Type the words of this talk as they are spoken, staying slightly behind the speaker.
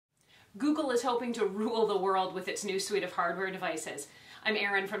Google is hoping to rule the world with its new suite of hardware devices. I'm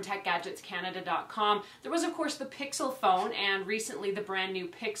Erin from TechGadgetsCanada.com. There was, of course, the Pixel phone and recently the brand new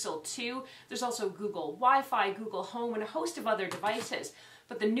Pixel 2. There's also Google Wi-Fi, Google Home, and a host of other devices.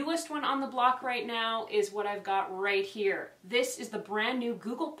 But the newest one on the block right now is what I've got right here. This is the brand new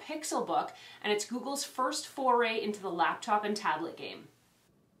Google Pixelbook, and it's Google's first foray into the laptop and tablet game.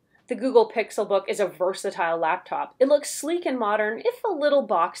 The Google Pixelbook is a versatile laptop. It looks sleek and modern, if a little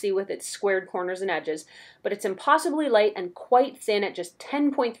boxy with its squared corners and edges, but it's impossibly light and quite thin at just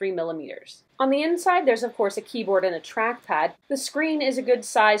 10.3 millimeters. On the inside, there's of course a keyboard and a trackpad. The screen is a good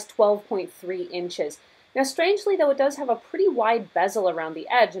size 12.3 inches. Now strangely though, it does have a pretty wide bezel around the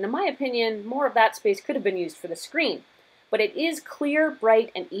edge, and in my opinion, more of that space could have been used for the screen. But it is clear,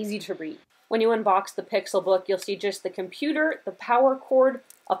 bright, and easy to read. When you unbox the Pixelbook, you'll see just the computer, the power cord,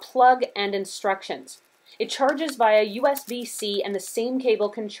 a plug, and instructions. It charges via USB-C, and the same cable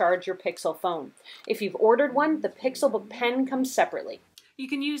can charge your Pixel phone. If you've ordered one, the Pixelbook Pen comes separately. You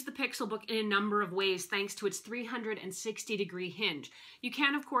can use the Pixelbook in a number of ways thanks to its 360-degree hinge. You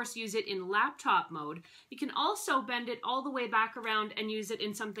can, of course, use it in laptop mode. You can also bend it all the way back around and use it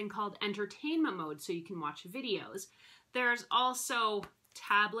in something called entertainment mode, so you can watch videos. There's also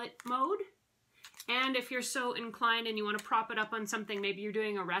tablet mode. And if you're so inclined and you want to prop it up on something, maybe you're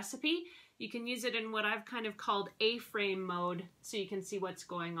doing a recipe, you can use it in what I've kind of called A-frame mode, so you can see what's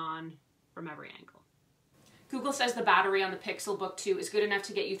going on from every angle. Google says the battery on the Pixelbook 2 is good enough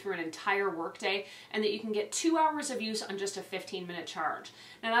to get you through an entire workday, and that you can get 2 hours of use on just a 15-minute charge.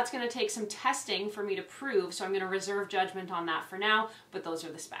 Now that's going to take some testing for me to prove, so I'm going to reserve judgment on that for now, but those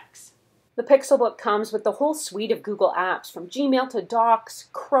are the specs. The Pixelbook comes with the whole suite of Google apps, from Gmail to Docs,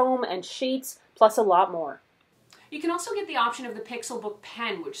 Chrome, and Sheets, plus a lot more. You can also get the option of the Pixelbook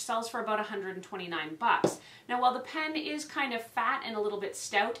Pen, which sells for about $129. Now while the pen is kind of fat and a little bit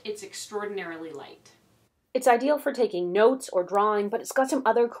stout, it's extraordinarily light. It's ideal for taking notes or drawing, but it's got some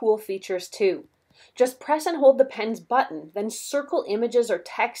other cool features too. Just press and hold the pen's button, then circle images or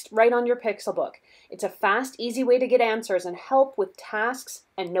text right on your Pixelbook. It's a fast, easy way to get answers and help with tasks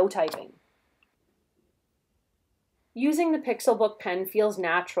and no typing. Using the Pixelbook Pen feels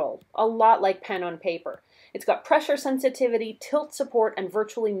natural, a lot like pen on paper. It's got pressure sensitivity, tilt support, and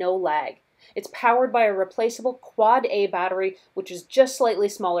virtually no lag. It's powered by a replaceable Quad A battery, which is just slightly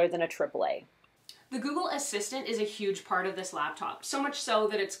smaller than a AAA. The Google Assistant is a huge part of this laptop, so much so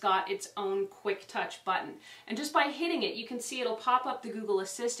that it's got its own quick touch button. And just by hitting it, you can see it'll pop up the Google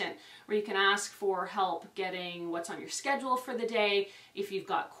Assistant, where you can ask for help getting what's on your schedule for the day, if you've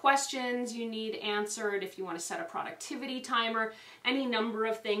got questions you need answered, if you want to set a productivity timer, any number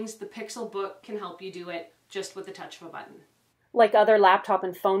of things. The Pixelbook can help you do it just with the touch of a button. Like other laptop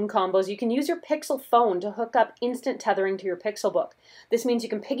and phone combos, you can use your Pixel phone to hook up instant tethering to your Pixelbook. This means you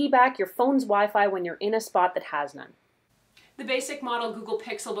can piggyback your phone's Wi-Fi when you're in a spot that has none. The basic model Google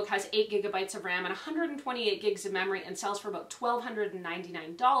Pixelbook has 8 GB of RAM and 128 gigs of memory and sells for about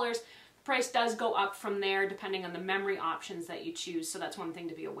 $1,299. The price does go up from there depending on the memory options that you choose, so that's one thing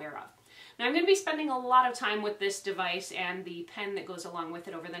to be aware of. Now I'm going to be spending a lot of time with this device and the pen that goes along with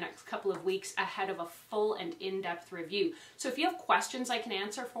it over the next couple of weeks ahead of a full and in-depth review. So if you have questions I can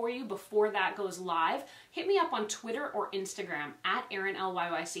answer for you before that goes live, hit me up on Twitter or Instagram at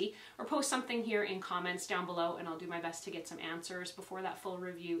ErinLYYC, or post something here in comments down below and I'll do my best to get some answers before that full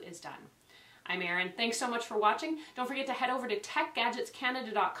review is done. I'm Erin. Thanks so much for watching. Don't forget to head over to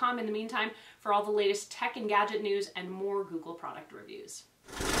TechGadgetsCanada.com in the meantime for all the latest tech and gadget news and more Google product reviews.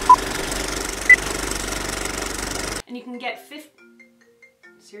 And you can get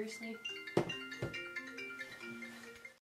seriously?